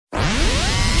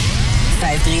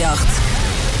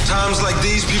538. Times like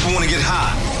these, people want to get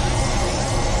high.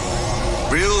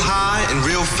 Real high and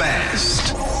real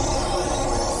fast.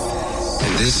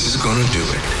 And this is gonna do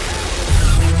it.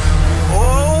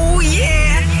 Oh,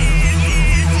 yeah!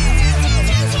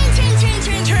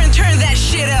 Turn that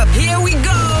shit up. Here we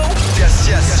go. Yes,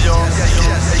 yo.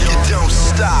 You don't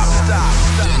stop.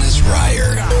 Dennis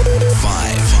Ryer,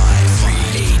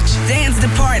 538. Dance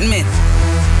Department.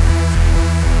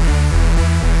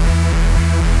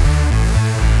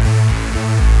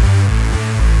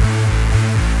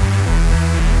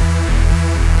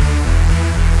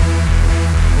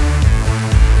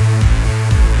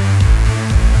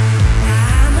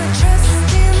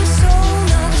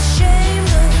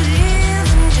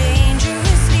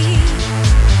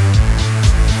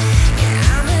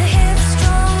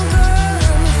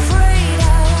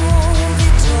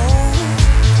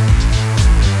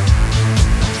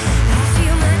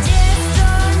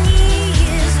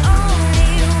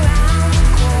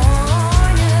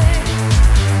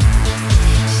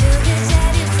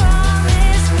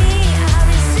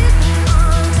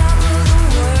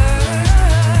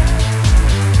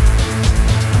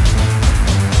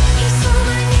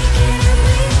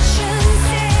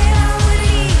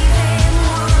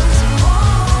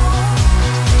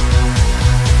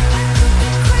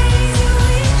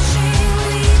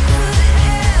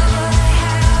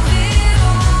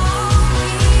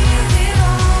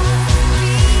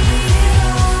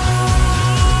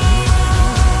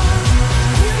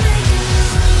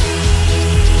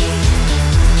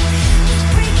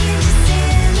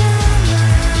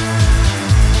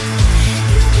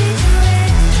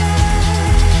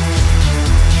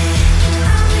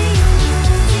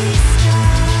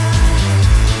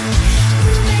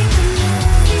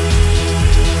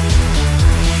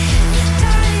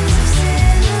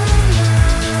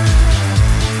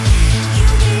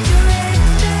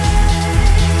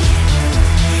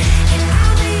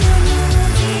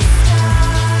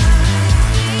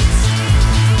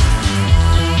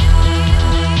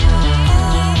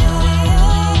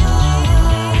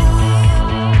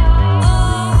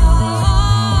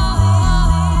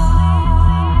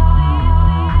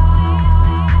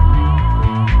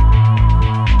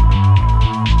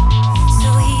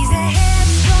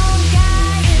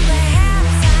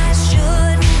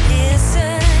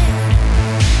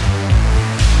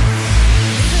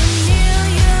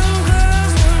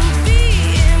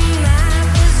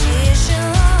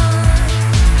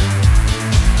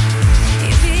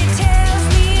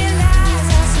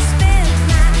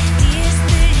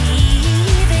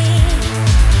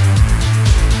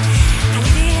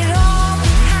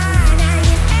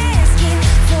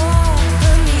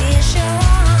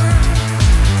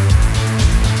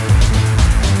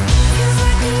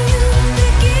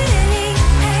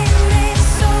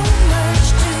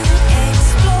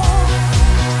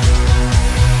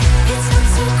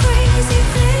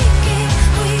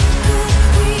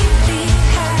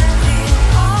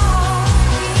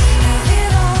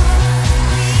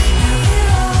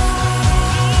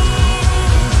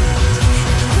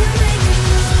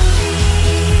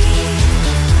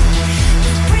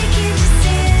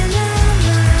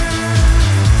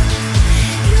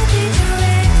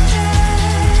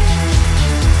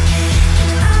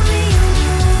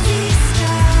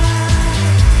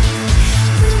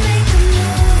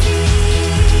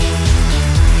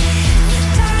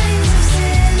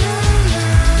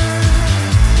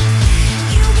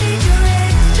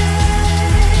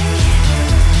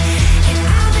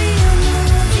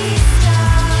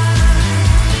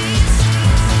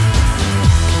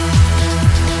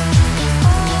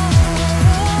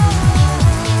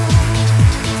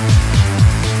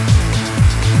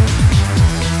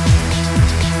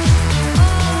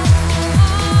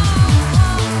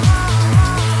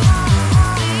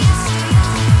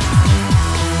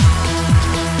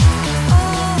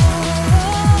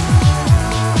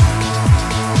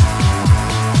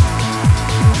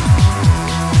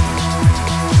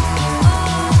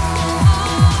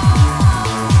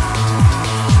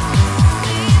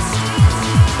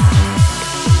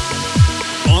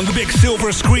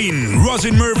 Silver screen,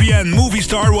 Rosin Murphy and movie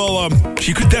star. Well,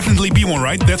 she could definitely be one,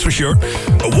 right? That's for sure.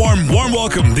 A warm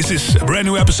welcome. This is a brand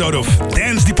new episode of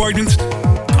Dance Department.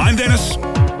 I'm Dennis.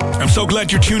 I'm so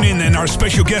glad you're tuned in, and our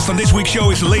special guest on this week's show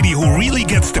is a lady who really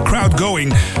gets the crowd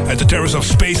going at the terrace of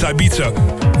Space Ibiza.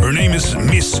 Her name is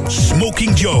Miss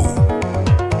Smokin Jo.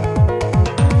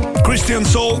 Christian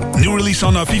Soul, new release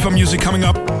on FIFA Music coming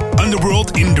up.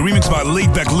 Underworld in the remix by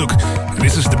Laid Back Look. And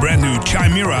this is the brand new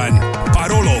Chimera and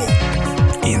Parolo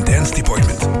in Dance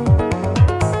Department.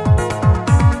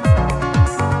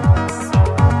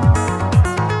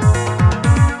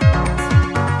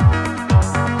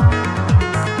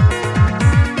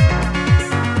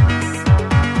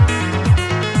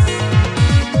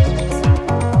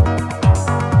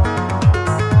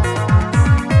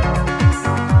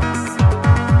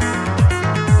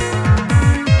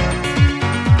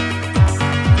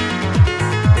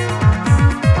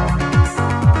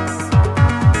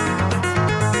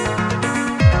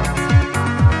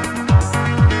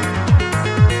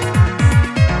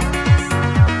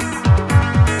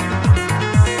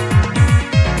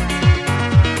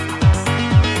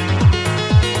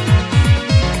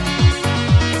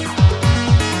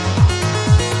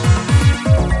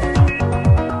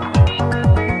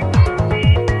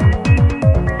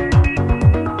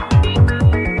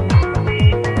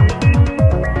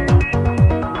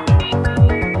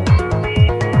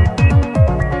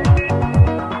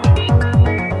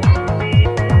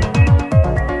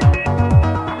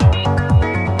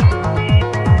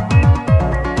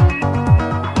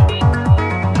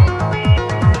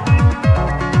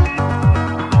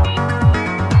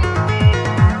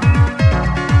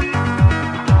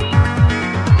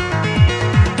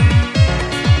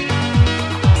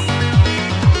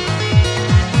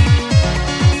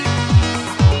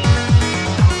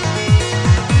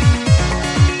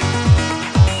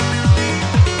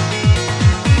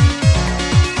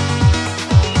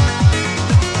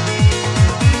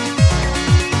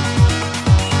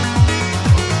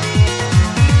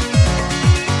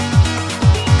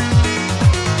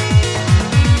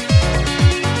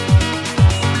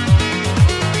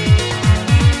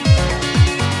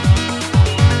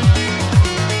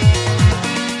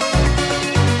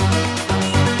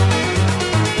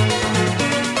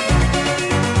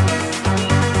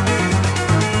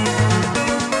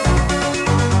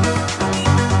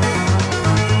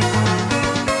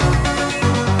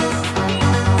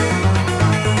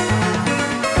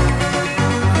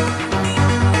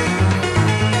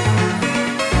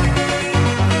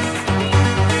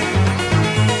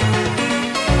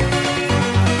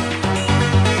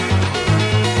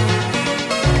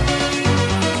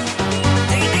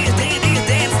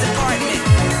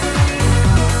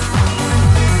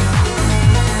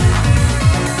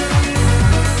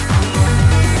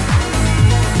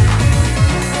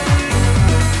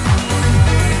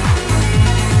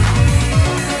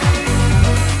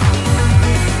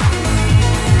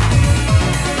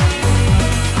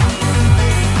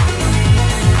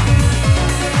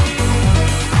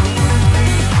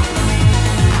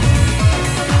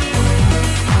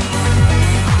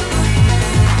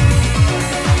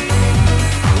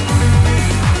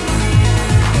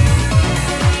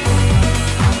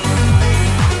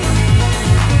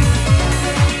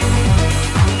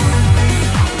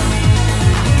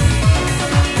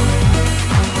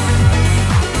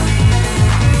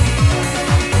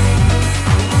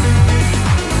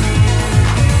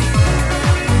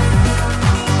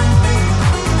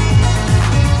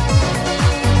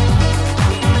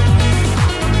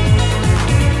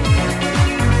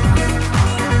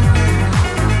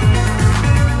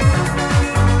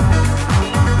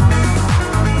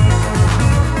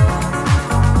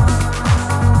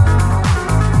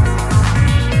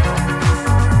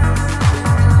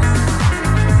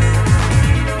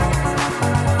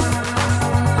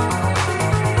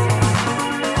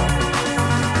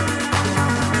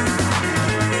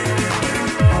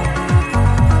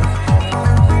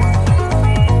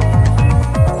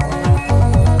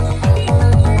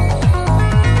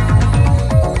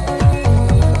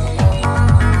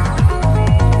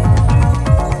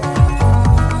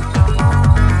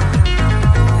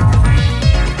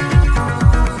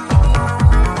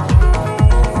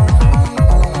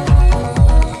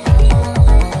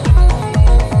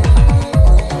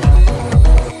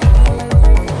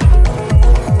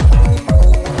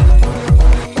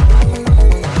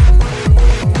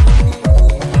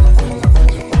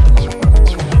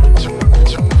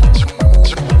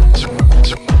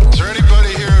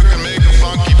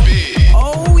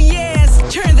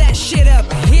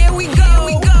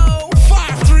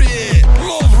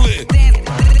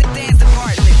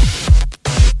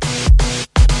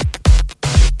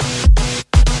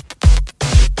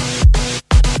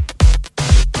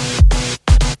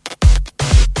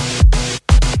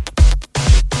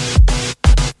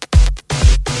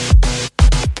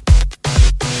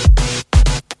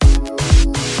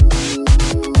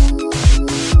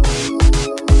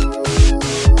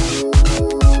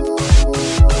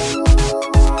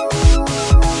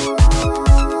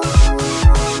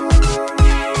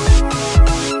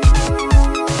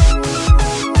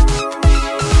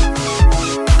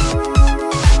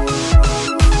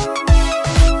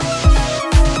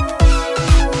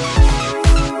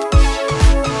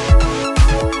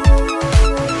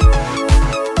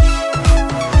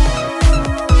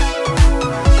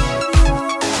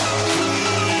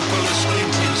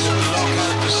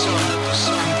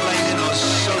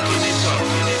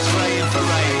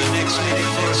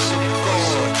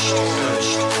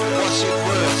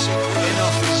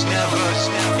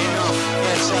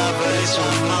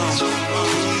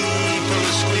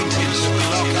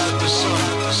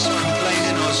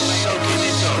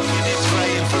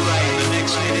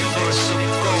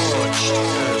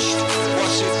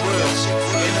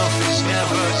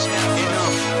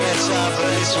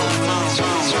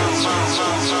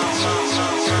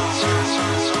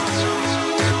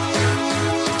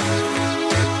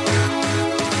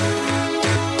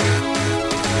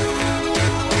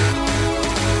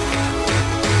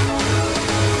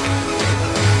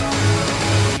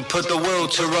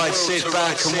 world to right, sit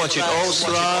back and watch it all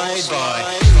slide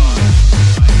by.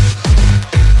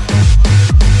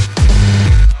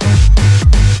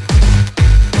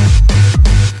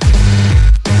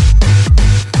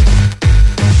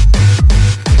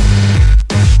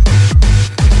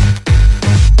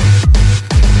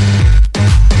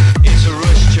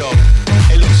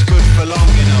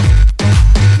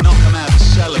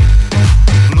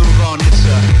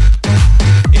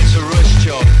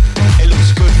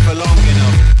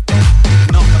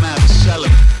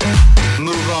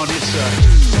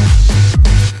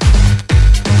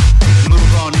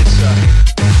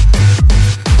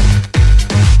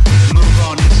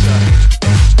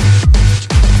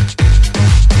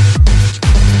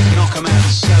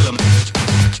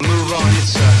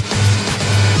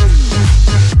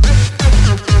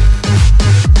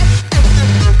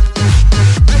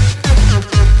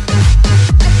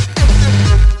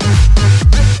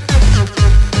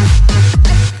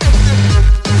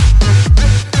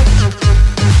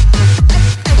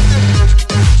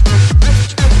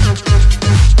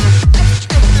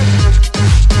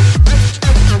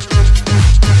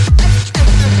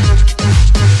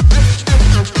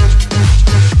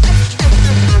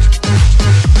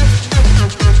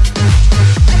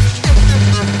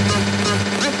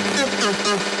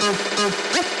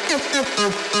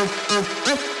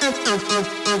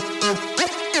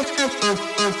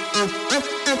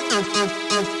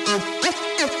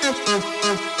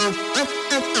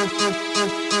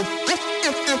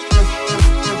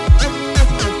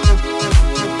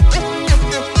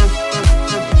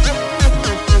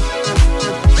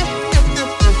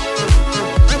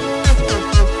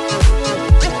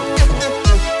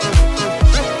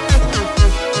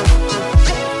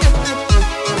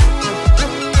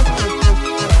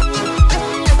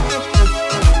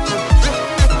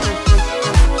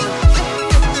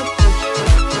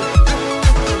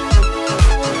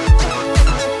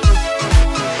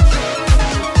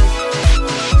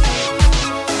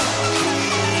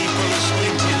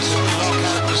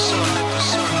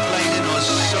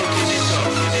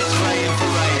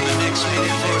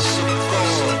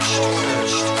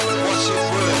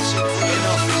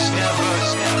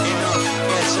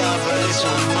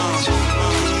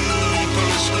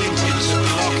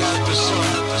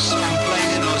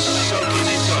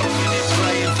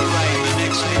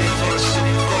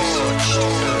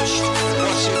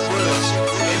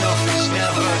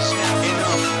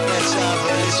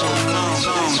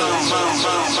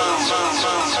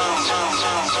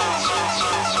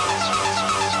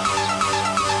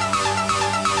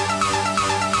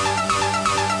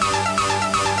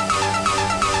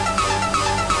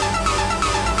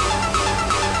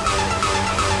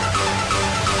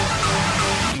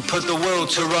 Put the world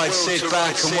to right, sit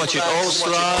back and watch it all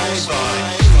slide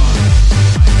by.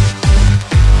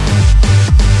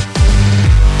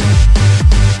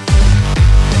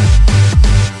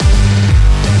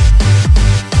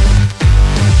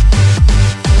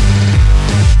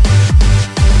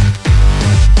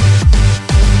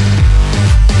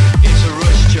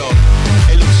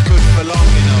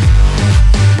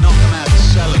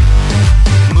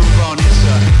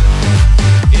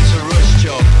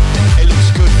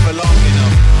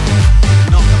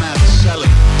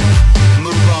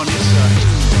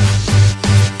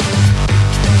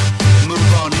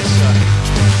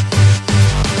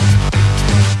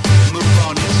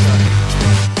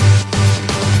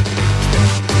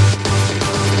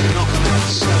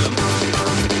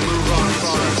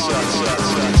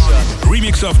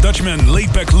 Of Dutchman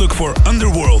laid-back look for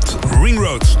Underworld, Ring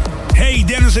Road. Hey,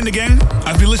 Dennis and the gang.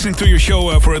 I've been listening to your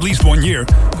show for at least 1 year.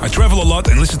 I travel a lot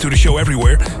and listen to the show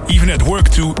everywhere, even at work,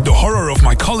 to the horror of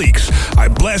my colleagues. I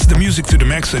blast the music to the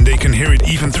max and they can hear it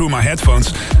even through my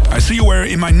headphones. I see you were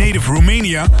in my native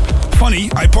Romania.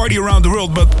 Funny, I party around the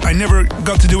world, but I never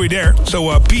got to do it there.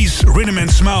 So peace, rhythm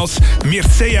and smiles,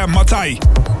 Mircea Matai.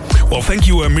 Well, thank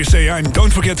you, Mircea, and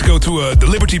don't forget to go to the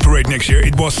Liberty Parade next year.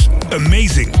 It was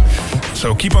amazing.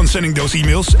 So keep on sending those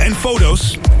emails and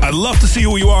photos. I'd love to see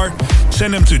who you are.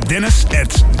 Send them to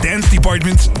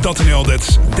dennis@dancedepartment.nl.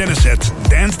 That's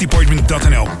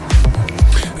dennis@dancedepartment.nl.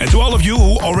 And to all of you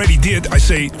who already did, I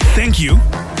say thank you.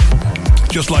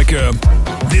 Just like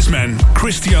this man,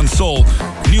 Christian Sol,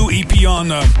 new EP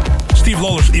on Steve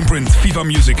Lawler's imprint, Viva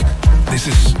Music. This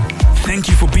is Thank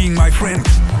You for Being My Friend.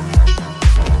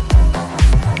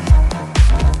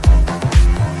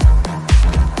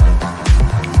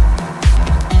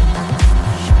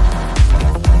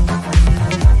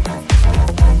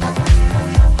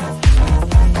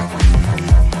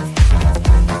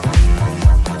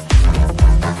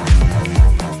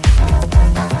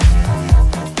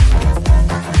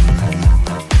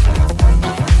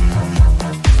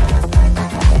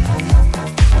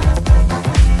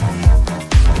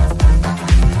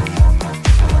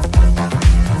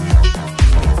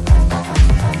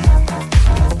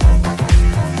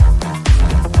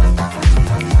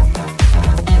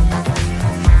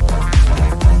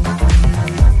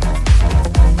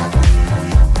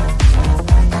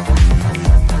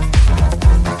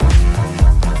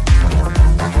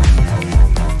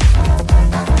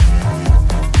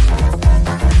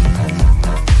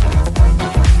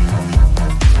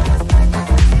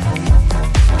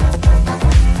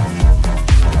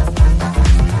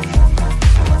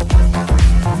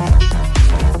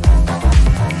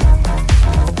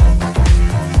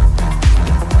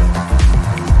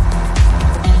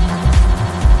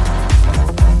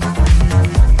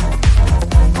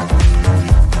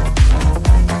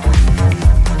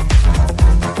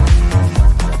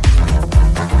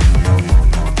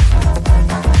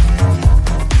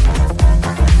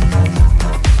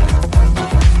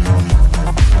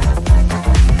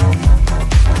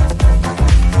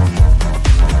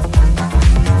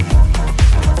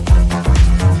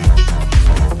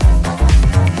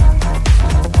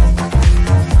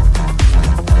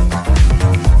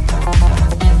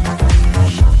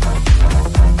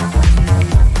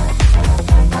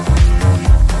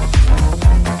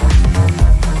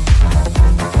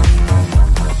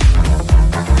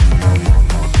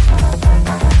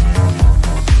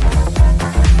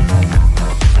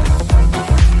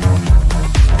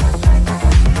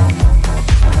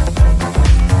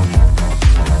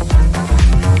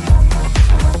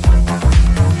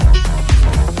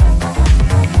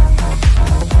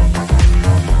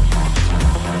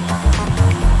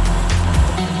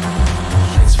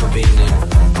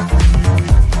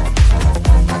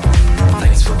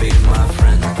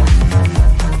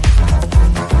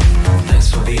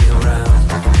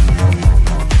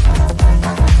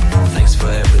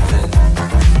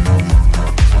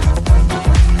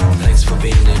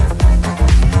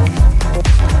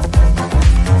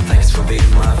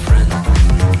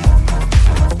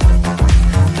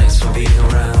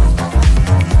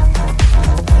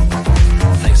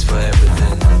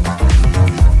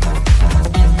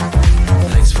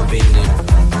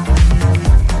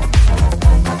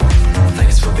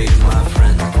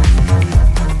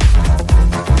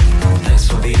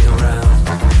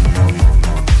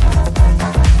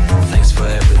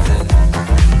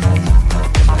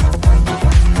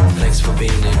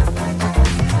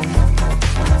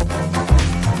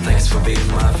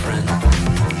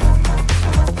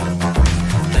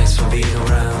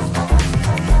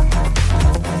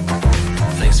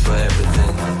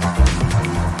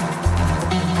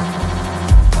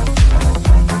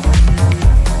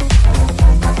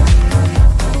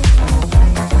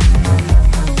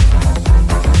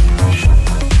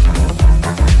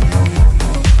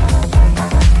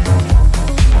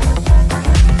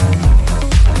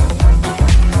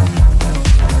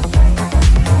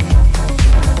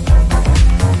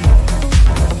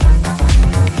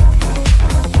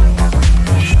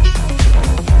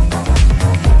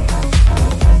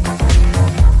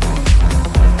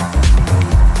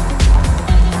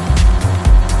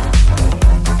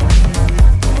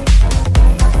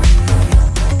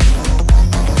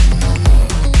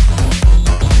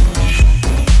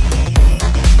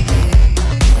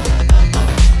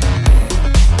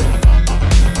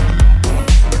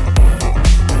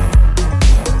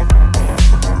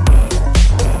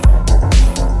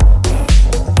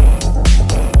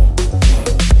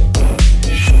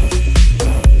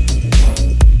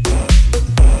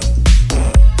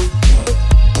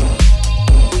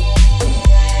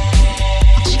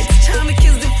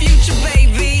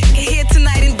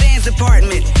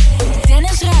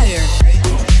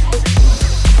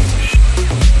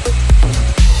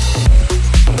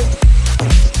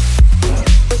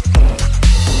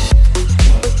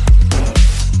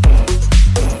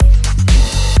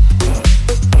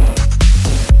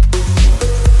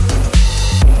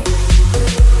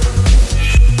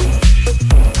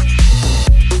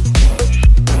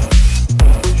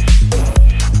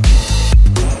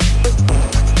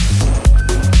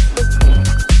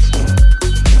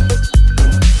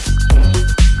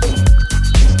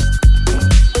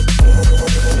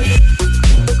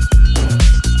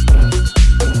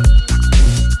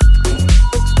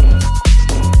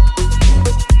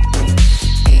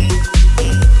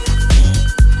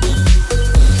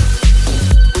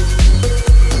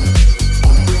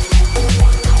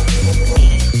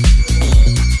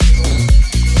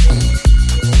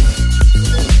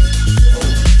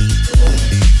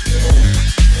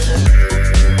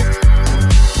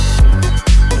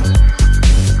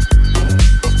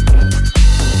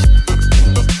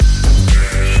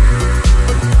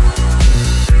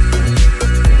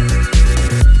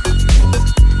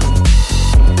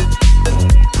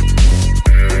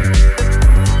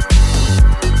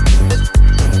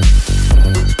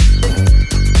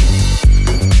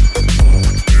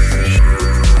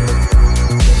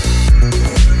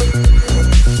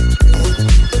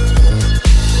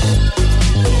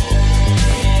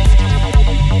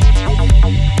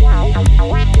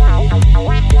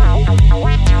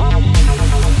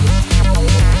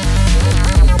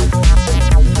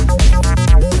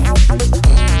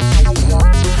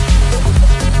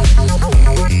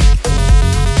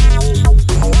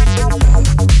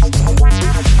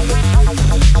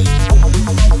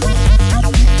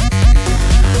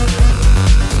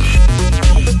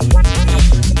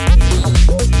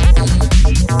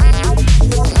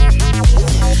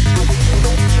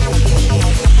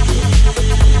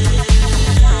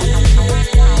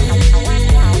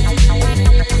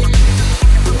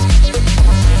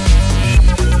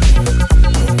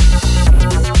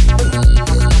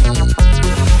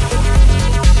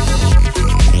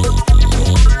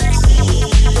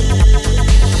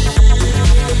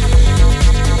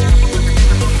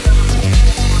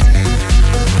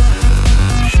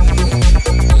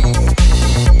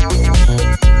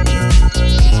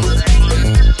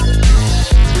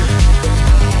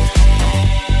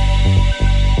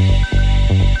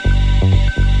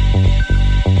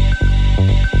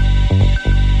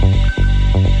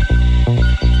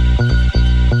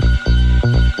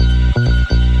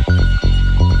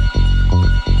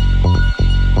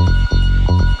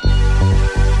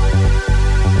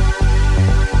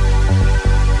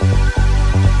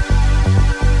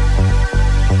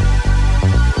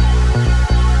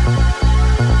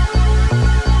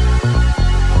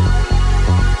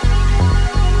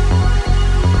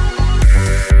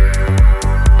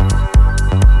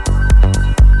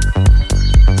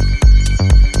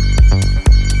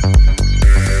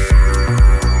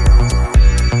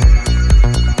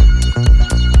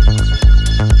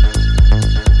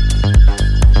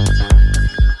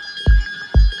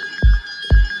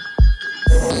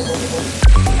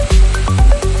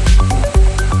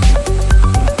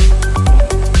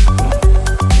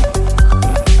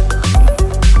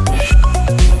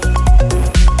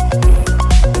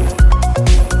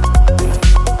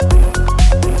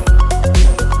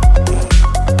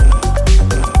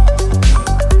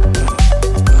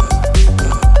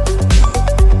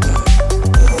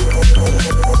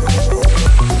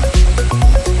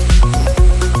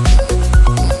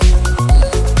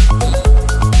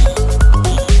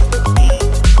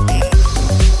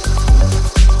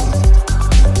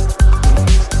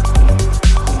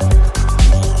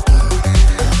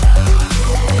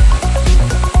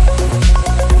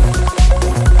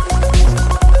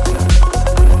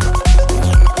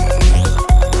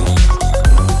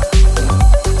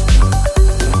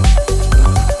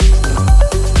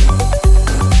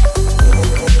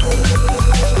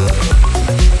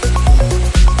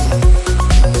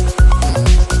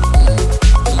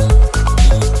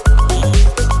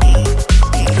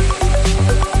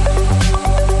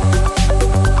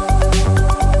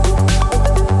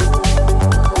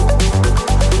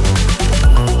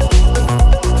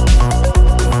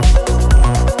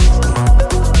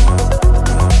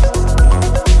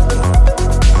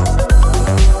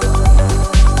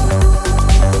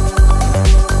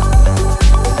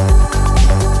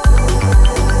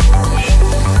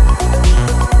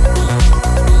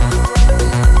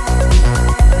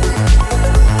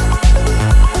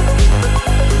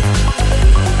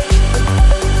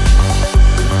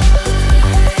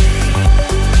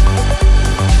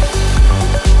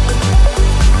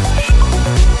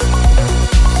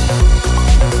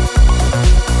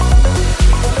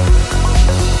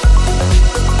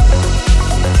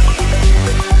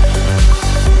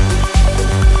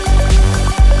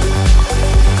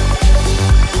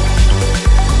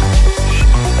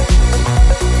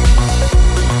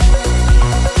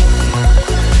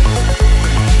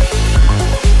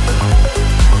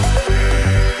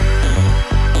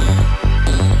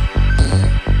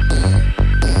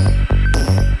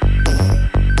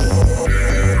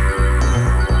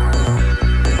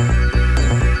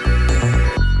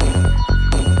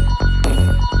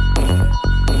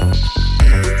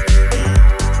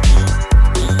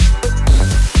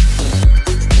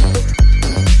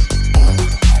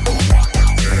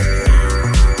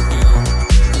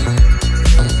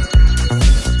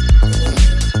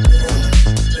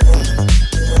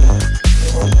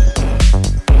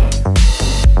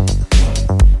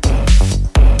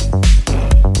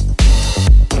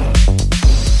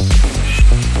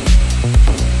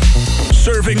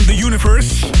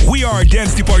 our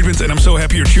dance department, and I'm so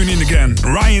happy you're tuning in again.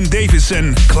 Ryan Davis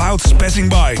and Clouds Passing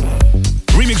By.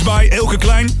 Remixed by Elke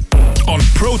Klein on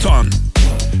Proton.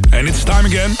 And it's time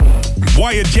again.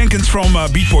 Wyatt Jenkins from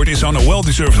Beatport is on a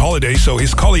well-deserved holiday, so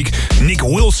his colleague Nick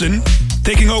Wilson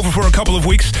taking over for a couple of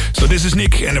weeks. So this is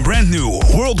Nick and a brand new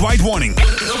Worldwide Warning.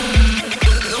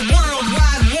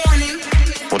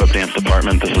 What up, Dance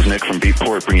Department? This is Nick from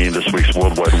Beatport bringing you this week's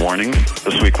Worldwide Warning.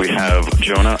 This week we have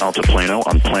Jonah Altiplano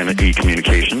on Planet E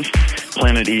Communications.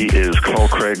 Planet E is Carl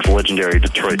Craig's legendary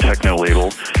Detroit techno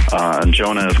label, and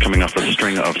Jonah is coming off a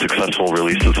string of successful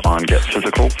releases on Get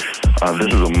Physical.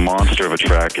 This is a monster of a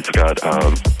track. It's got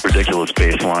a ridiculous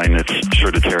bass line. It's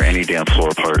sure to tear any dance floor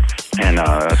apart, and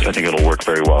I think it'll work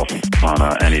very well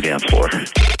on any dance floor.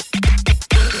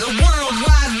 The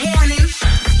Worldwide Warning.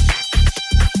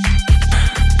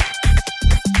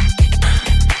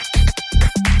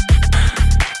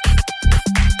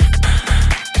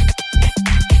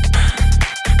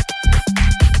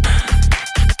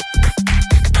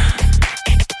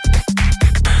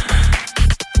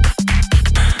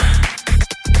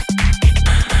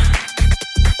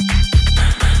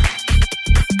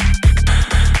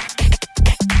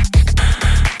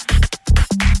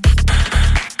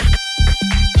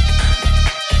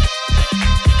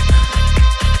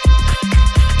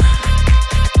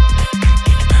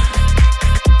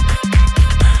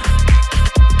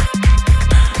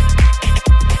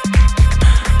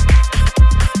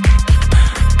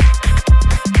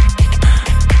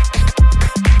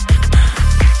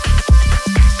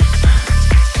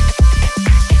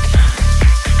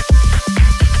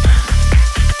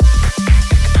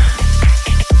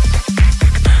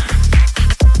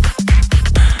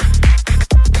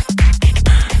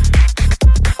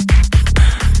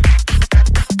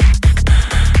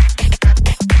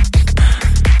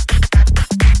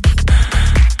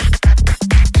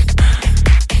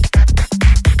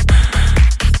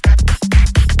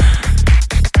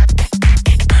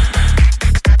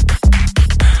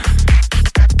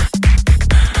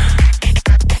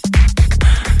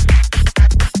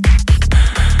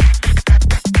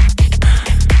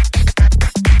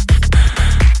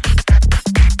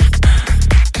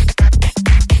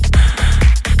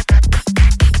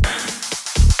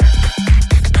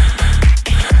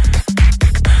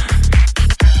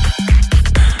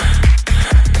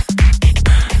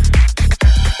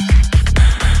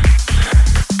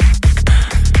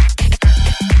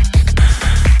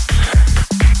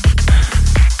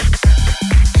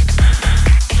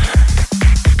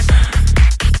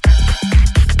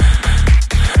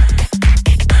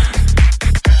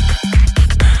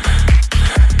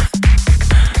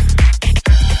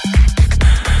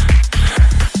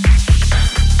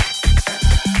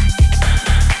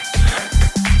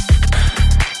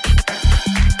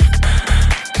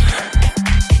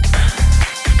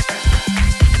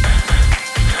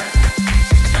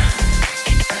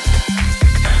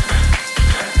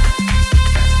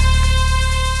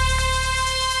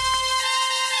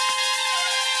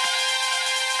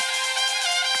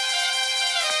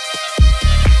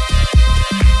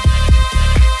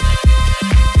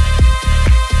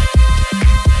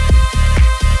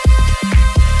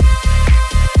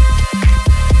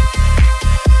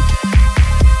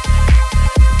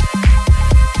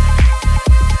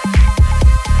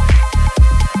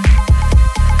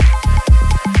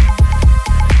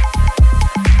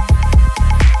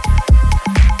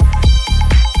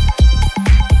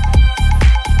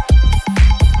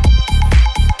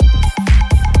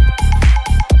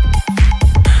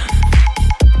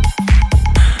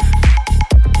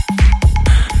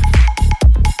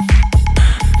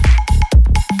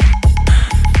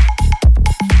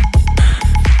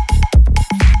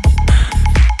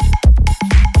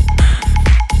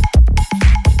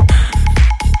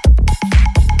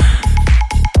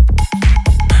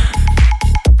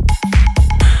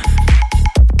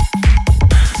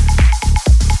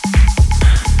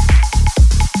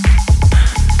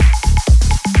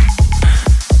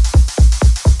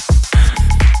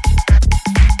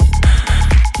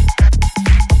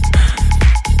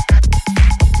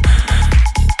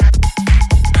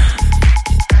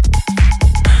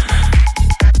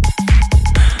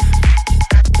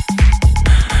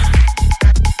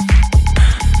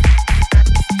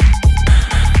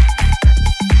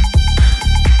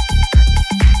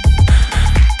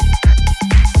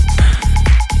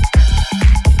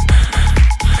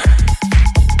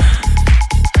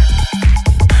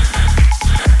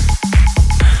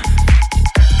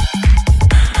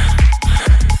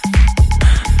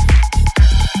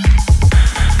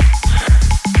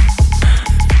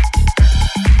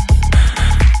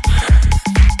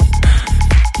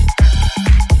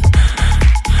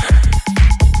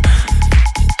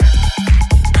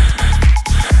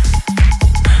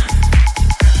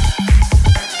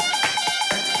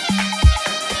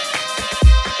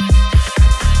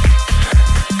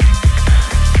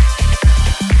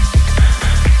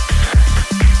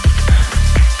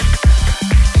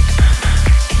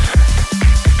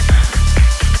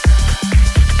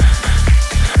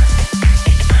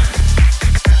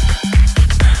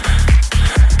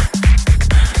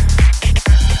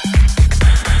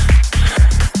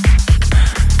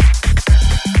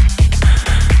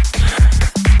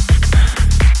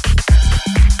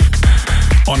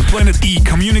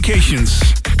 Communications.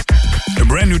 A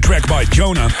brand new track by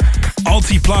Jonah,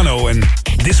 Altiplano, and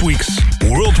this week's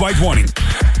Worldwide Warning.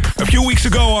 A few weeks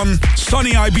ago on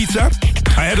sunny Ibiza,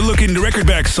 I had a look in the record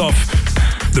backs of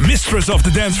the mistress of the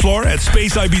dance floor at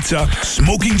Space Ibiza,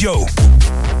 Smokin Jo.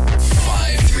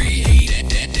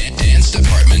 538 Dance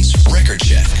Department's record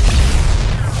check.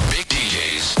 Big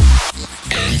DJs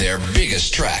and their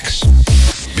biggest tracks.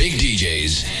 Big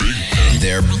DJs and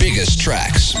their biggest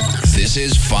tracks. This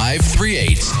is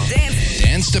 538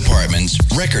 Dance Department's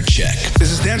record check.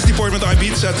 This is Dance Department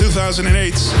Ibiza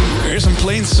 2008. Here's some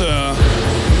planes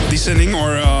descending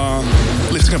or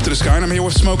lifting up to the sky, and I'm here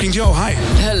with Smokin Jo. Hi.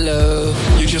 Hello.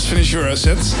 You just finished your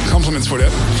set. Compliments for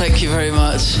that. Thank you very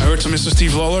much. I heard some Mr.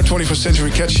 Steve Lawler, 21st Century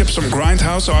Ketchup, some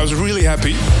Grindhouse, so I was really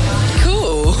happy.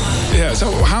 Cool. Yeah,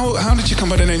 so how did you come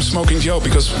by the name Smokin Jo?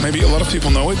 Because maybe a lot of people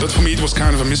know it, but for me it was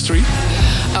kind of a mystery.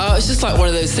 It's just like one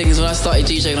of those things when I started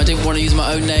DJing, I didn't want to use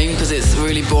my own name because it's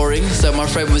really boring. So my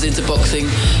friend was into boxing.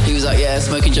 He was like, yeah,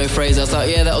 Smokin Jo Fraser. I was like,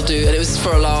 yeah, that'll do. And it was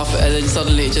for a laugh, and then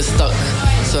suddenly it just stuck.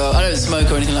 So I don't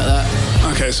smoke or anything like that.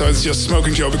 Okay, so it's just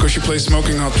Smokin Jo because you play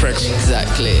smoking hot tracks.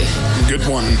 Exactly. Good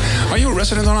one. Are you a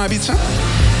resident on Ibiza?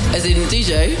 As in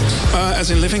DJ? As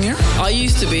in living here? I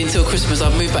used to be until Christmas.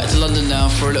 I've moved back to London now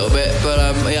for a little bit. But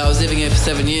yeah, I was living here for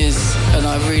 7 years. And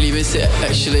I really miss it,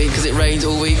 actually, because it rains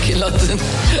all week in London.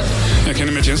 I can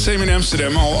imagine. Same in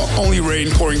Amsterdam. Only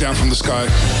rain pouring down from the sky.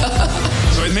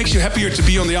 So it makes you happier to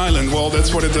be on the island. Well,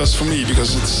 that's what it does for me,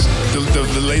 because it's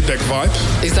the laid-back vibe.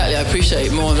 Exactly. I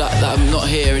appreciate more of that I'm not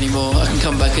here anymore. I can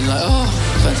come back and like, oh,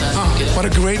 fantastic. Oh, what a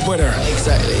great weather.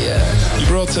 Exactly, yeah. You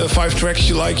brought 5 tracks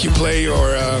you like, you play,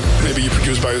 or maybe you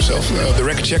produce by yourself. The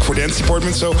record check for Dance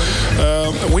Department. So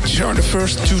which are the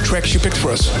first 2 tracks you picked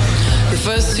for us? The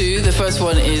first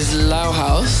one is Lau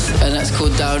House, and that's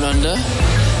called Down Under.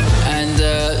 And do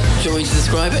you want me to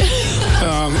describe it?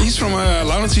 He's from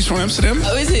Laurens, he's from Amsterdam.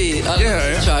 Oh, is he?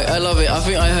 I love it. I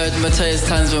think I heard Matthias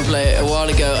Tansman play it a while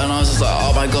ago, and I was just like,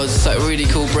 oh my god, it's like really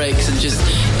cool breaks and just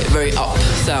very up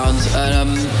sound.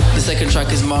 And the second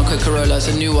track is Marco Carola. It's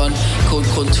a new one called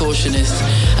Contortionist,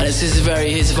 and it's just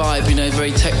very his vibe, you know,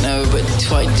 very techno but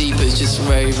quite deep. It's just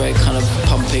very, very kind of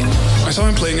pumping. I saw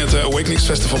him playing at the Awakenings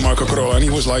Festival, Marco Carola, and he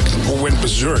was like, went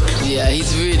berserk. Yeah,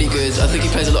 he's really good. I think he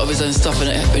plays a lot of his own stuff in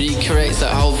it, but he creates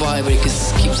that whole vibe, but it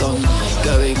just keeps on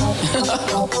going.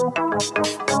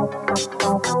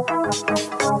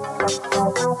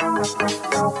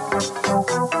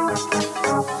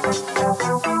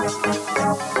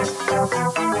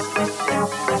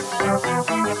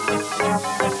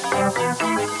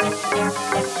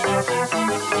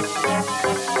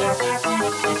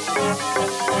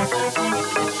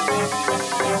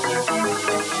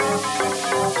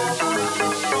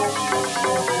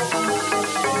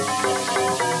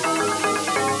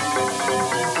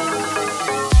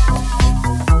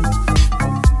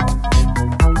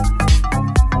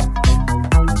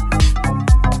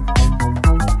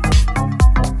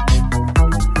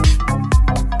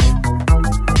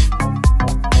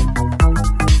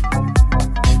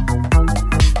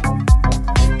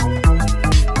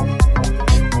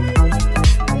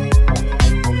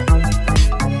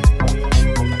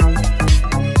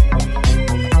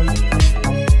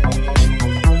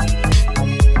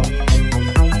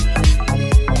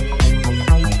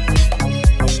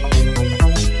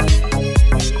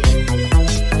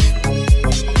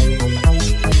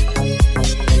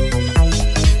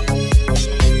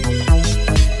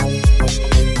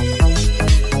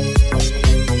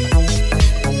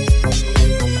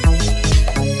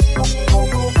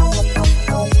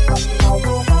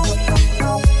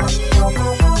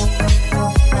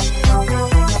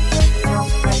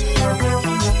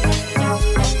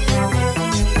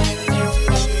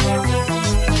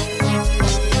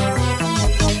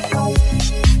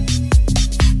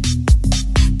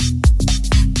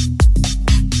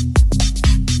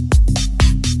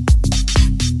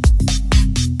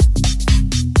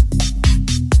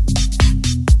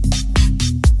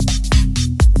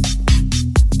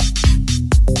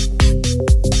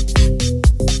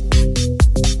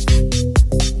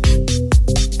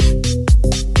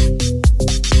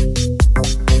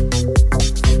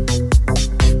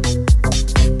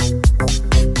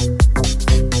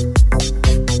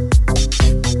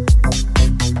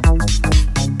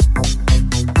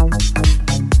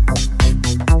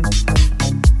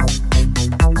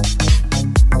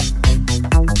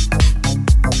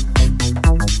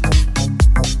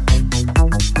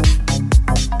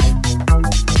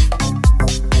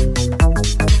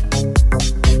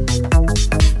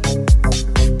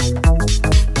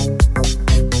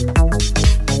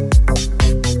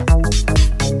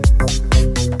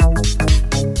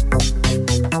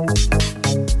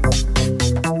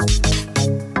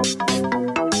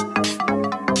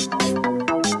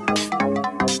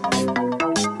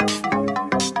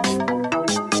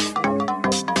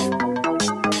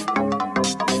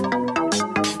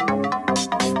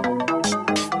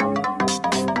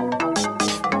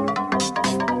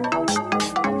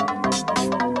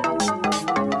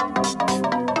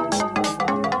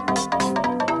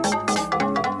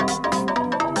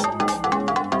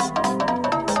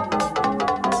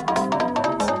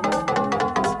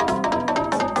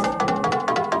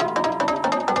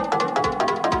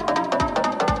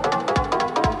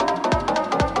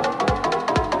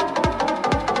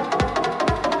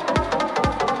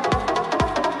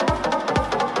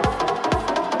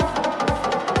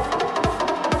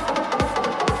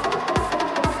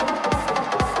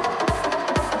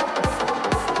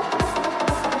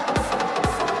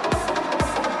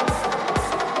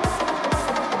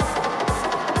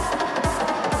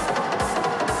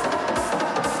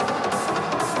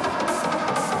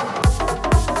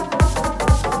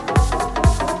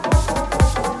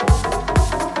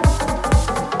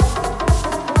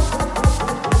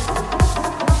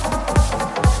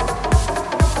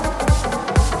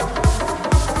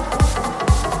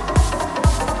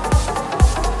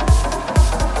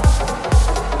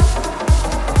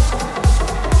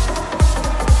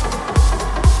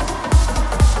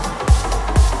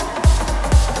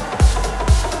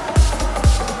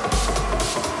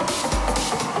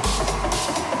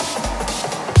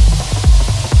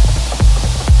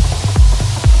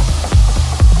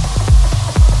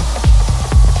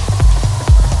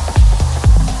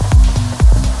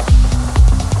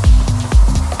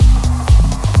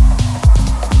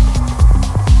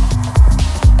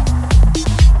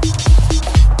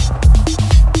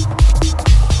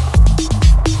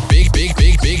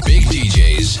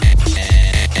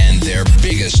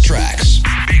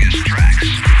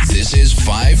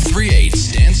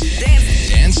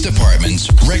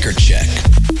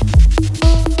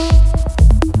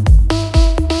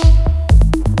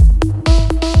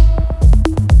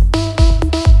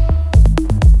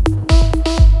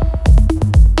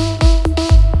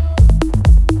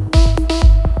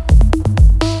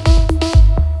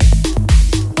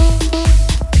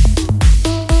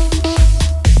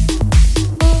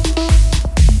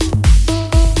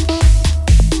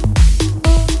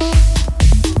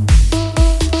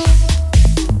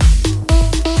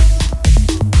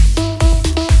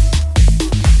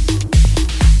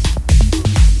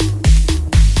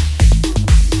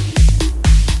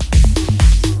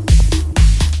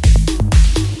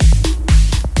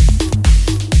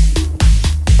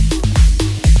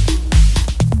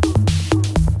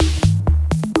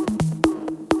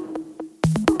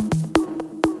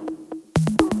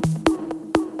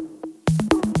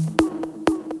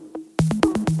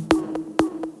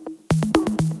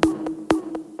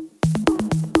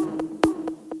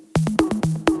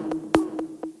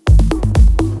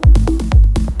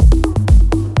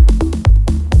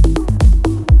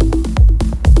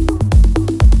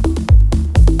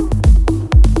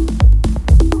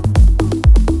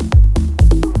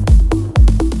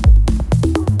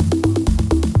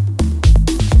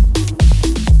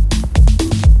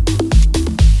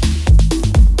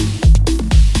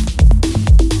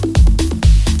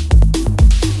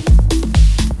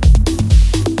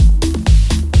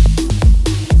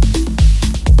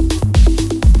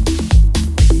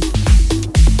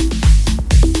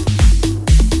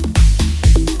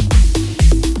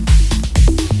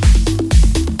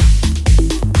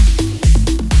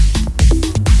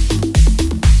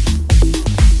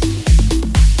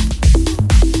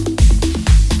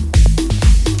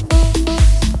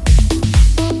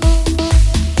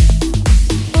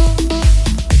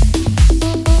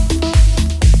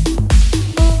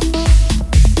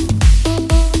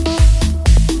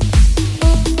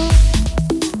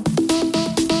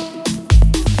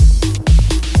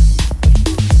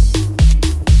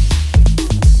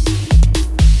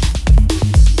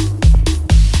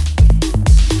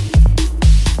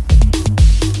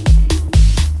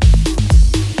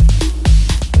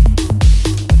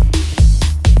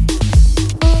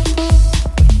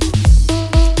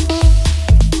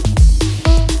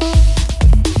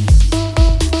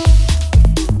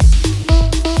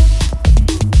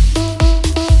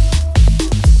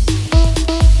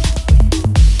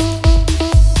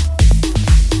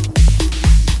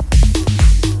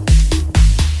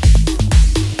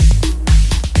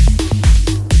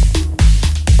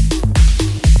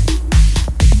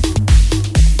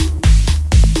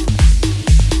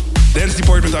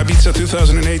 Department Ibiza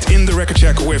 2008 in the record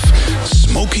check with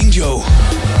Smokin Jo.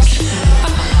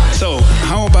 So,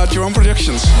 how about your own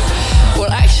productions?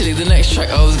 Well, actually, the next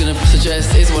track I was going to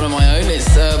suggest is one of my own. It's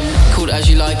called As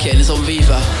You Like It, and it's on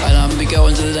Viva. And we go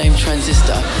under the name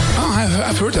Transistor. Oh,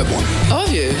 I've heard that one. Oh,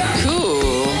 have you?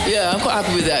 Cool. Yeah, I'm quite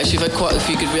happy with it, actually. We've had quite a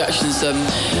few good reactions. And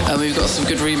we've got some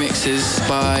good remixes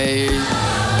by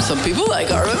some people that I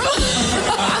can't remember.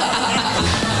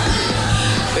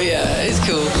 But yeah, it's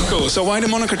cool. Cool. So why the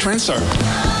moniker Trendstar?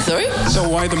 Sorry? So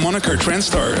why the moniker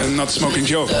Trendstar and not Smokin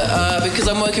Jo? Because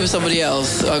I'm working with somebody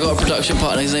else. I got a production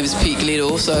partner. His name is Peak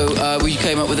Leader. So we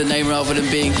came up with a name rather than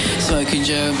being Smokin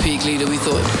Jo and Peak Leader. We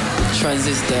thought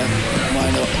Transistor. Why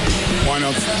not? Why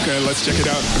not? Okay, let's check it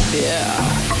out.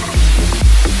 Yeah.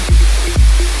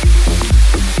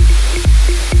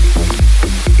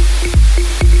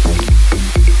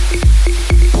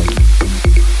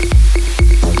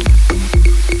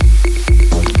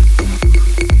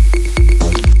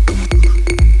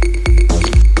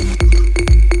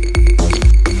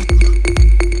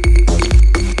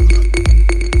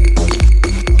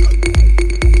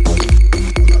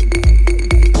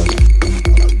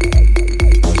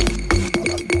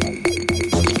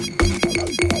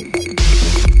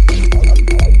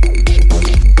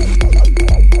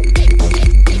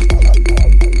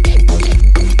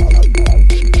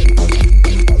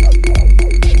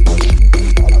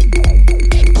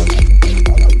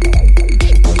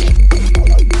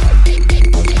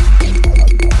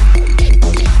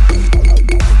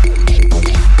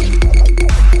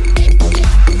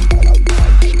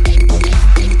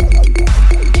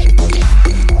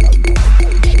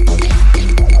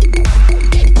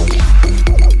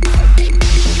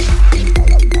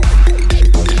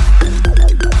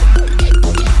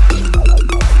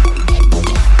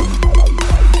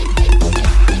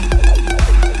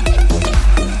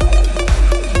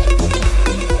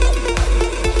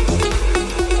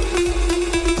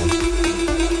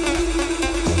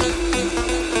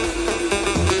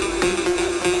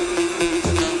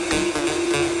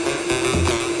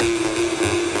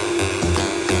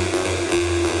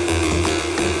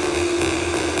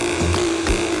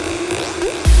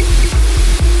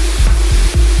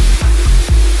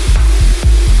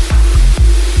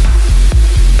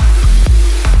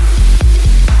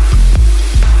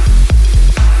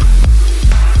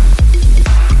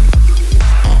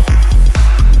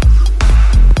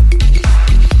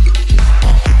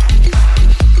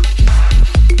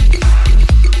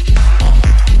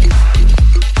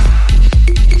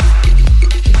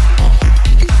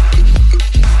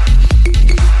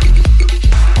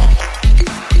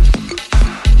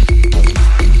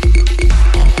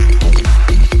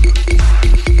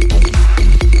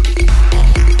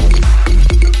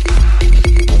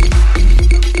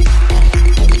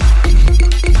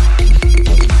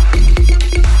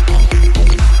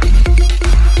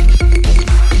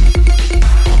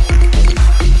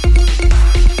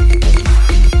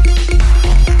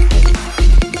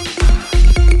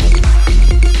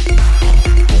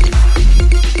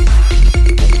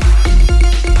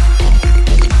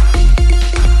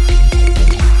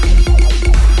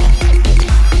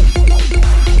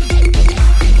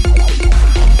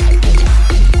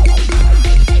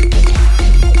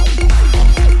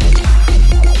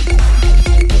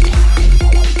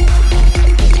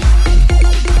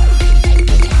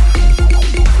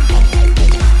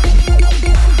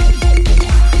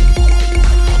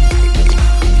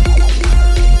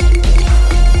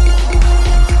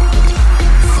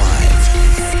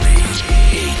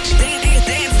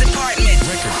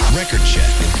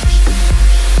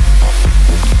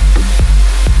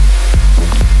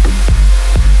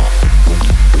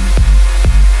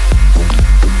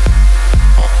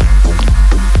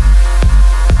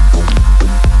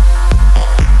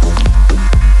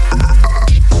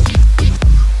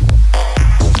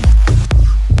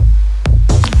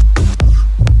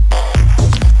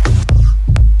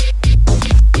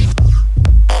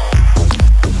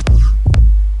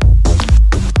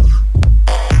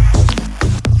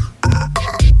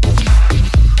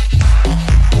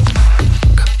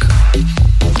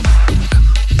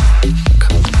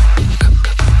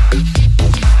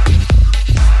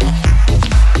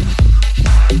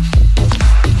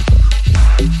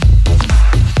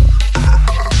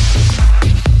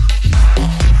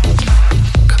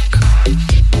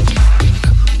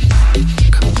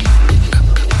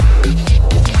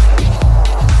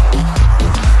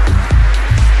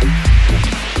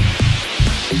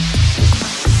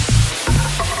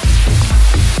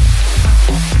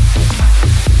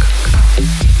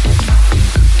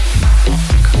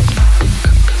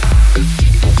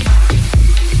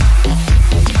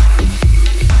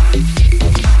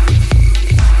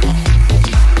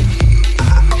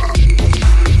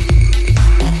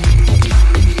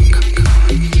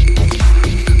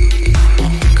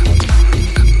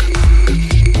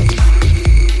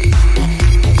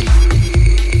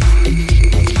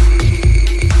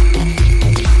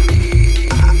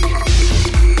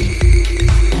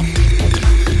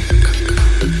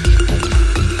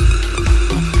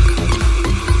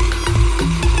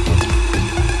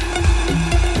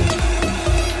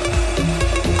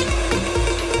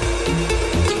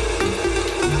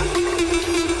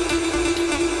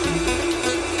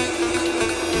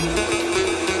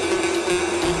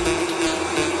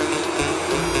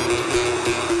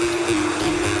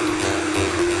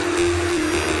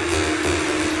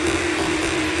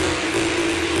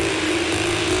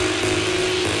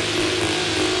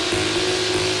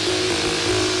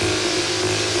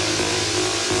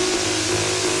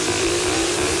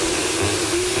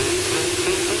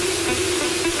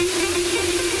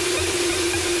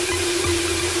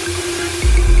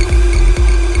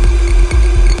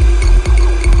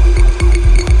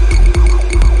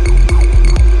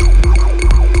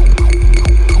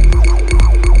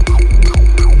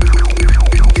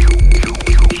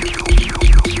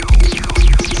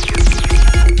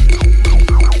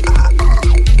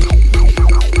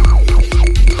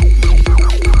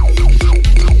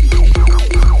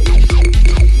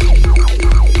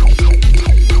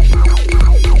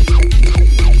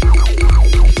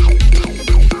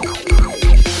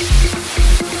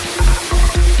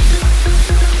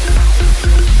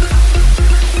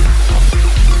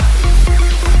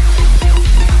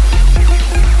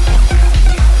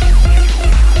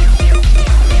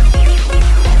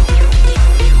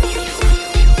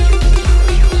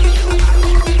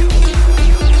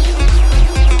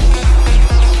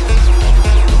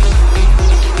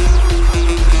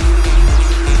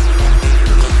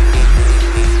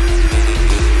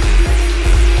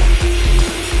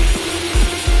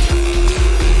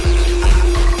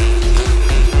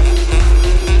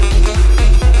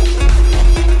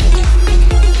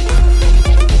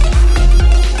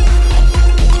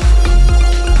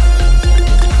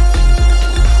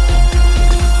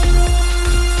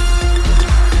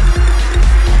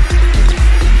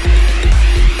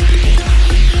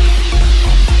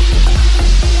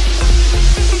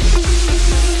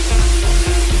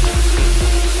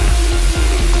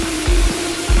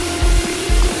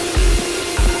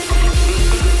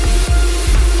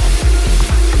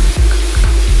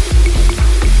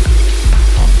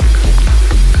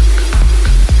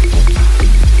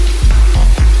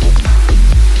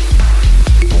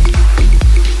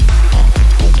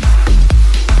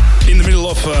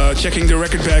 checking the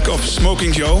record back of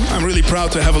Smokin Jo. I'm really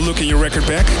proud to have a look in your record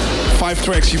back. 5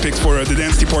 tracks you picked for the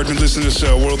dance department listeners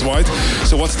worldwide.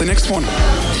 So what's the next one?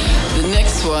 The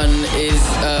next one is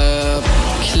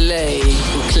Clay,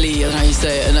 or Klee, I don't know how you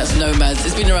say it, and that's Nomads.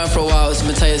 It's been around for a while. It's a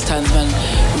Matthias Tanzman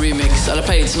remix, and I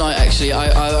played it tonight actually.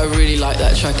 I really like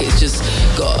that track. It's just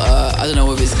got, I don't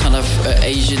know if it's kind of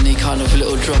Asian-y kind of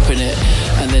little drop in it,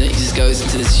 and then it just goes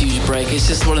into this huge break. It's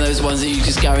just one of those ones that you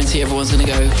just guarantee everyone's going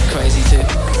to go crazy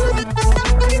to.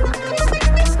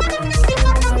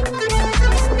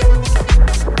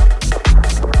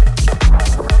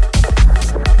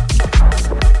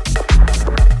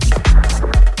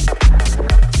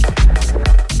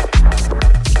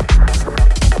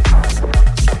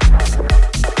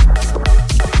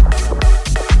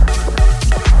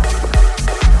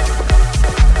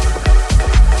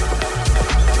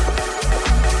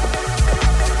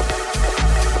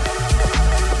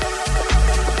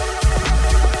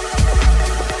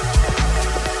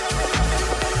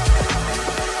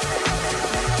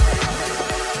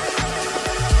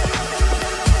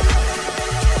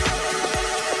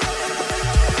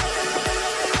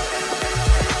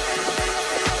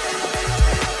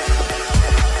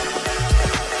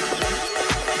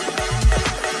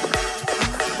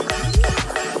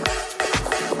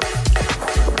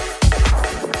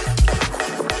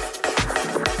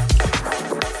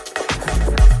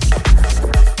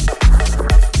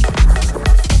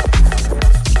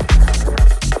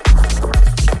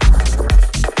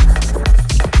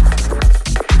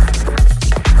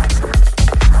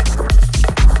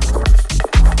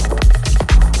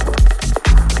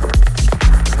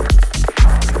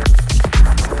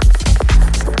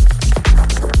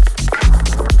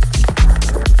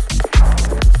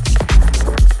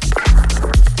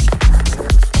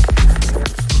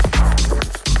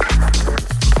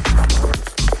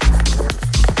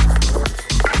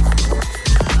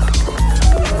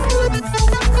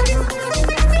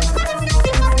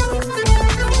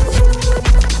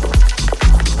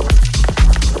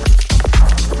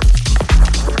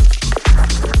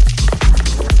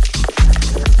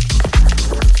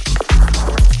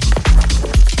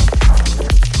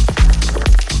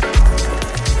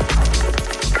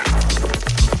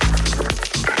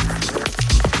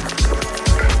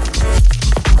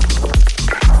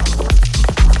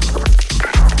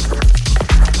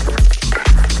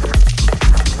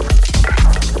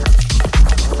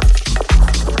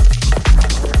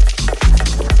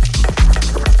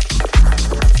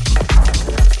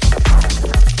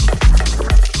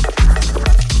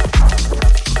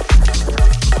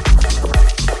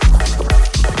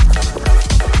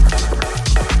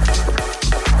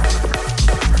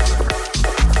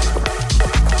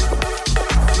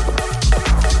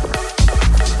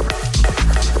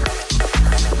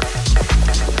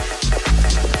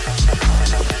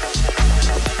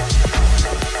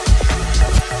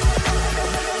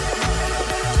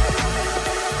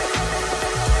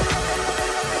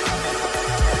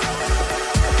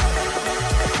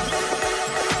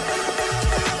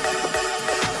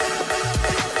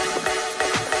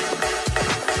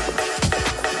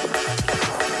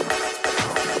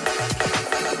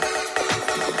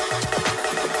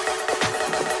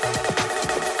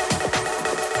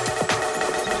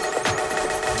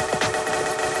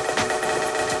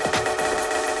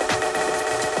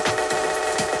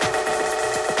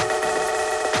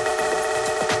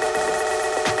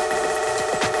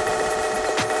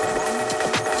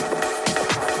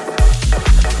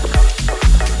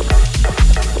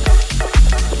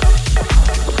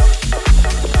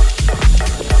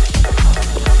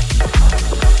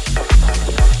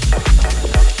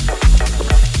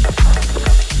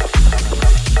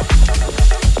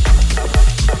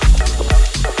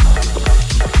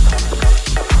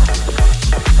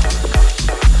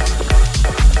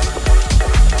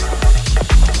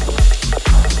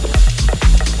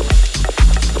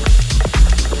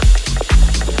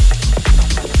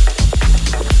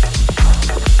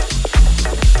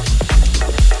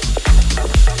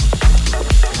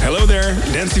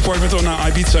 dance department on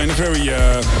Ibiza in a very,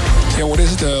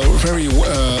 very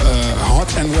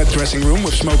hot and wet dressing room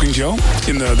with Smokin Jo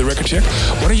in the record check.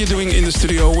 What are you doing in the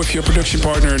studio with your production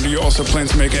partner? Do you also plan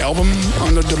to make an album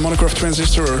under the Monograph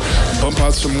Transistor or bump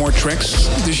out some more tracks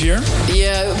this year?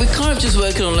 Yeah, we're kind of just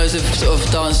working on loads of sort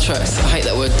of dance tracks. I hate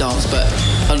that word dance, but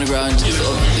underground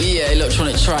sort of,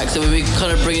 electronic tracks. So we're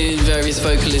kind of bringing in various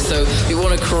vocalists. So we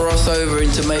want to cross over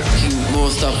into making more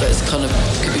stuff that's kind of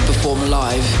could be performed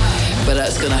live, but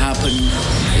that's going to happen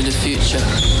in the future.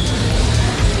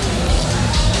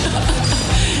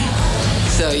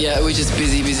 So So yeah, we're just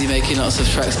busy making lots of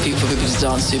tracks for people to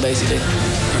dance to, basically.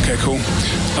 Okay, cool.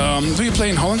 Do you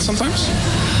play in Holland sometimes?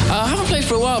 I haven't played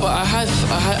for a while, but I had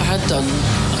done.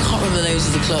 I can't remember the names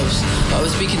of the clubs. But I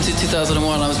was speaking to 2001.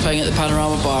 I was playing at the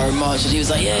Panorama Bar in March, and he was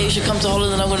like, "Yeah, you should come to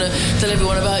Holland, and I'm going to tell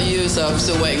everyone about you." So I'm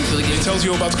still waiting for the gig. He told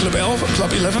you about Club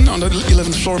 11 on the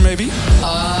 11th floor, maybe?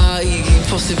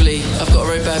 Possibly. I've got a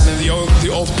very bad memory. The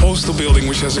old postal building,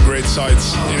 which has a great site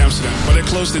in Amsterdam, but they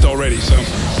closed it already. So.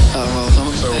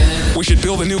 So we should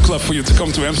build a new club for you to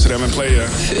come to Amsterdam and play.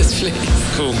 Yes, please.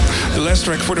 Cool. The last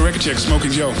track for the record check,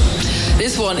 Smokin Jo.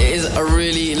 This one is a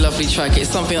really lovely track. It's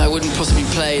something I wouldn't possibly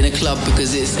play in a club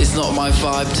because it's not my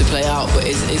vibe to play out, but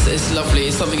it's lovely.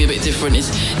 It's something a bit different.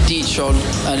 It's D-Tron,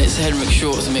 and it's Henrik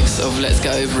Short's mix of Let's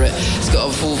Go Over It. It's got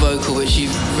a full vocal, which you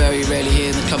very rarely hear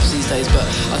in the clubs these days, but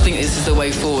I think this is the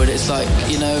way forward. It's like,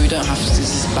 we don't have to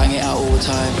just bang it out all the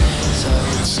time. So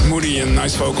it's moody and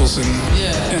nice vocals and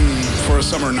for a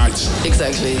summer night.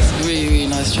 Exactly. Really, really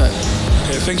nice track.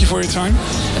 Okay, thank you for your time.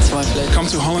 It's my pleasure. Come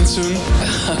to Holland soon.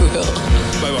 I will.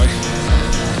 Bye-bye.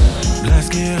 Let's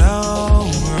get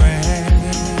over it.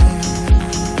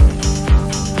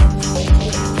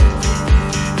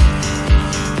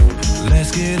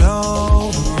 Let's get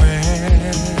over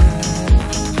it.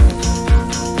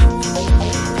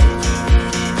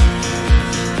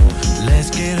 Let's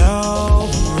get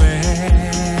over it.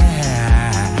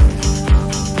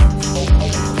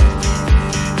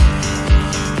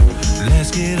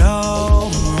 Let's get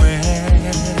over it.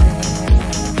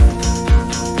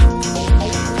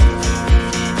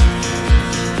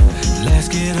 Let's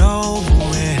get over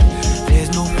it. There's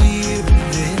no fear in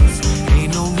this.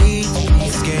 Ain't no need to be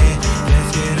scared.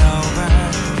 Let's get over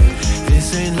it.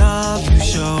 This ain't love you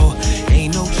show.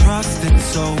 Ain't no trust in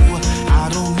soul. I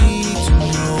don't need to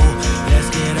know. Let's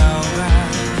get over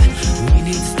it. We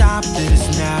need to stop this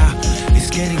now. It's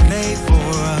getting late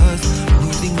for us.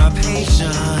 Losing my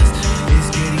patience. It's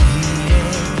getting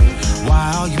heated. Why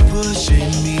are you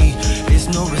pushing me? There's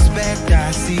no respect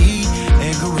I see.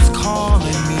 Anger is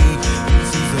calling me.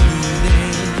 This is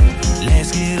eluding.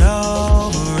 Let's get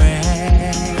over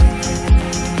it.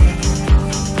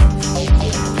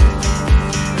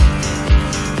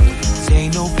 There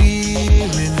ain't no fear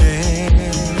in it.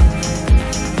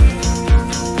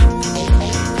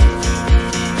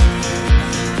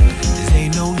 There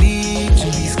ain't no need to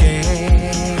be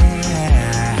scared.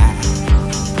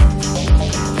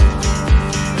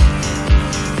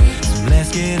 So let's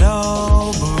get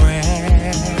over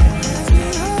it.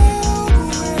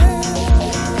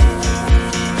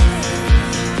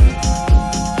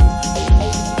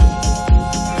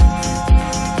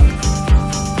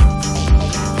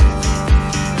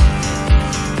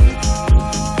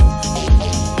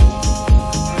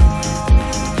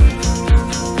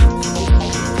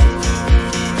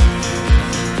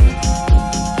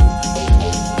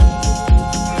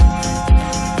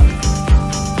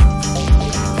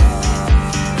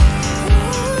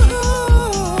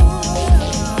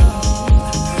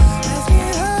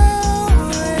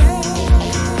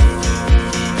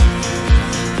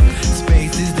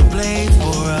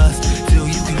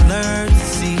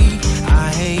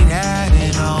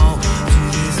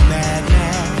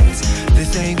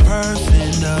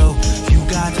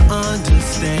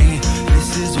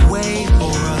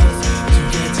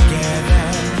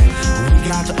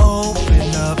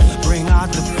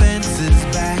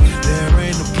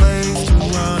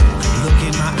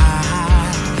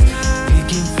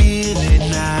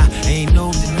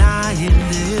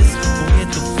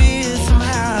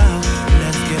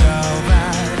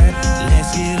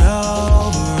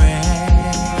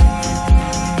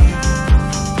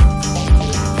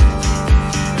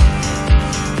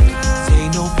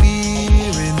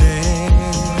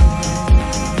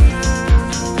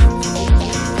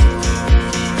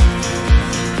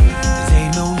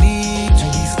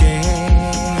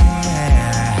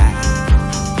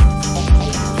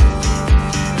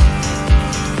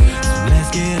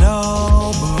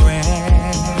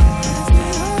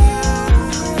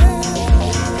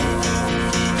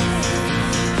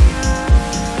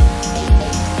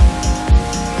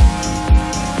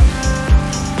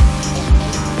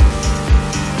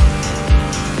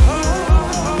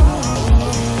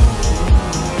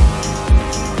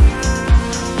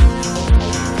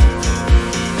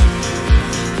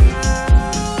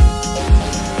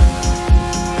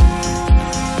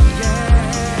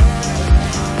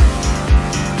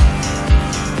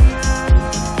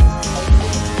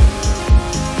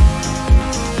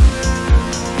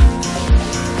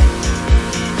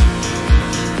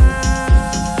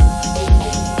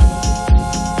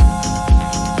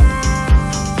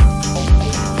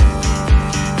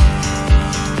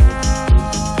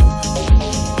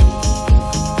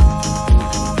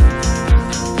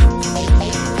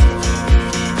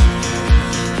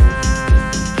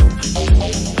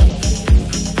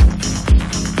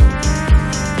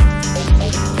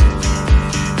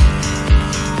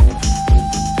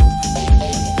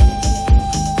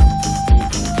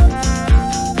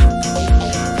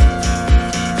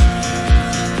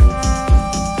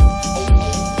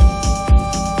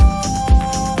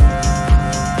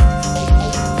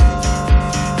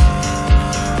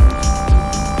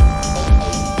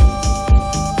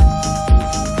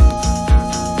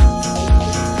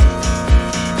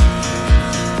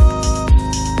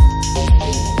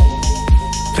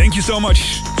 Thank you so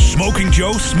much. Smokin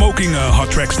Jo, smoking hot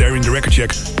tracks there in the record check.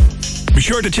 Be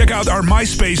sure to check out our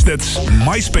MySpace, that's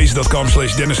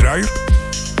myspace.com/Dennis Ruijer.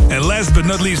 And last but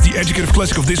not least, the educative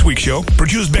classic of this week's show,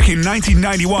 produced back in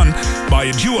 1991 by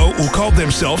a duo who called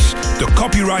themselves the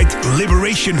Copyright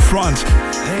Liberation Front.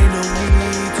 Ain't no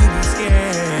need to be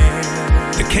scared.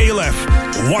 The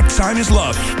KLF, What Time Is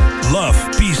Love? Love,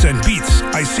 peace and beats.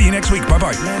 I see you next week.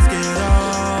 Bye-bye. Let's get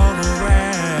all around.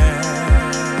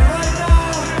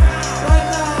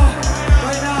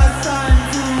 Right now it's time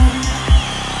to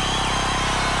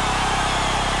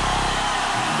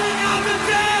bring out the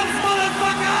jams,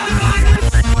 motherfucker!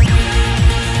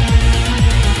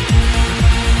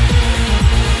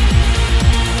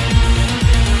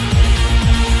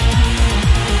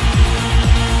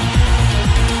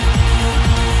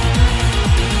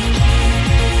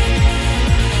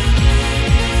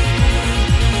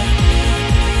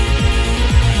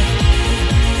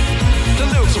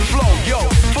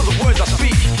 I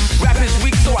speak. Rap is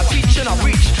weak, so I teach and I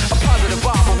reach. A positive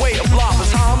vibe, a way of life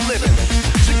is how I'm living.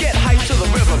 To get hype to the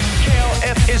rhythm,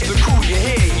 KLF is the crew you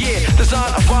hear, yeah. Design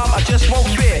a rhyme, I just won't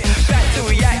fear. Back to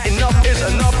react, enough is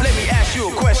enough. Let me ask you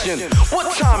a question.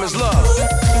 What time is love?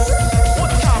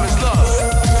 What time is love?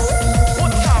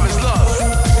 What time is love?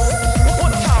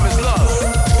 What time is love?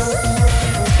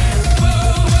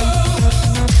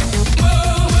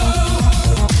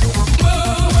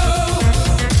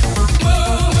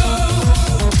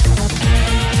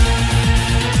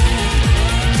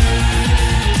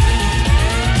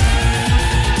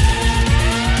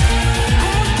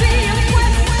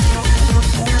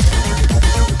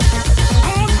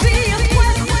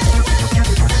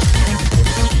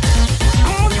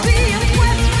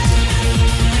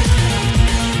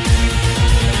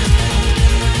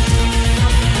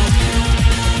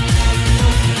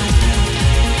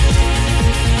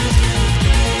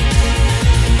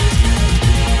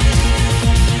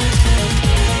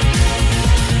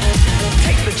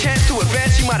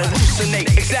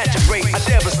 Exaggerate, I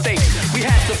devastate. We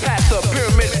had to pass the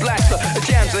pyramid blaster. The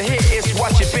jams are here, it's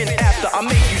what you've been after. I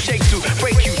make you shake to,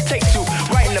 break you, take to.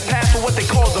 Right in the path for what they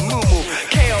call the moo-moo.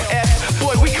 KLF,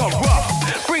 boy, we come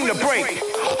rough. Bring the break.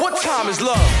 What time is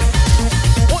love?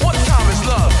 What time is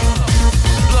love?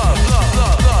 Love, love,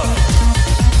 love, love.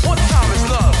 What time is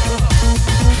love?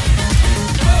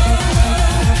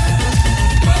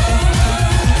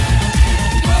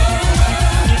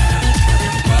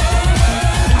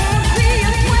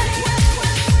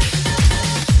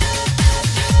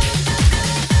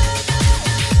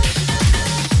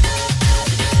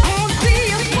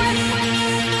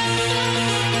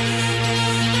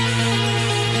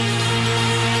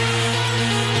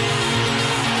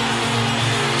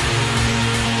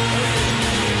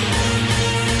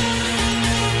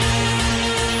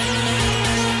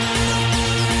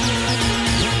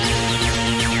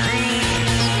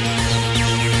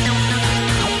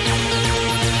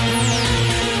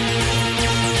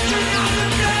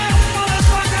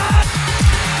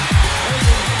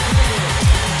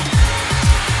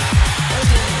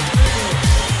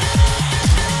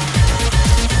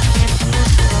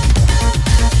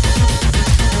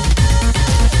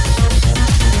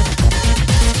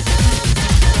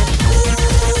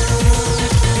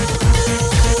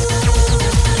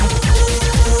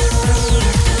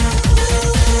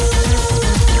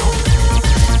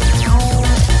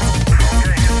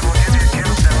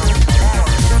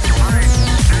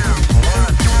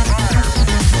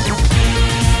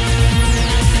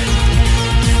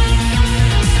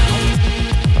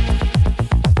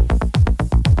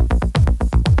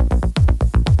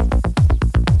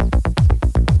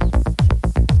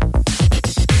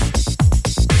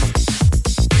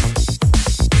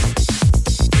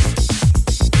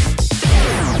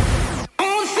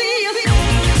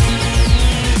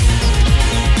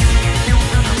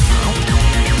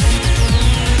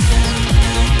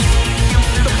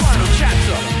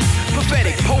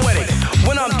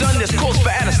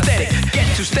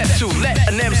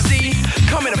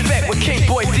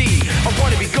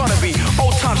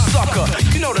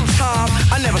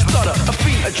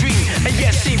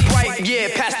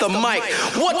 The mic.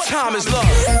 What time is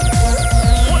love?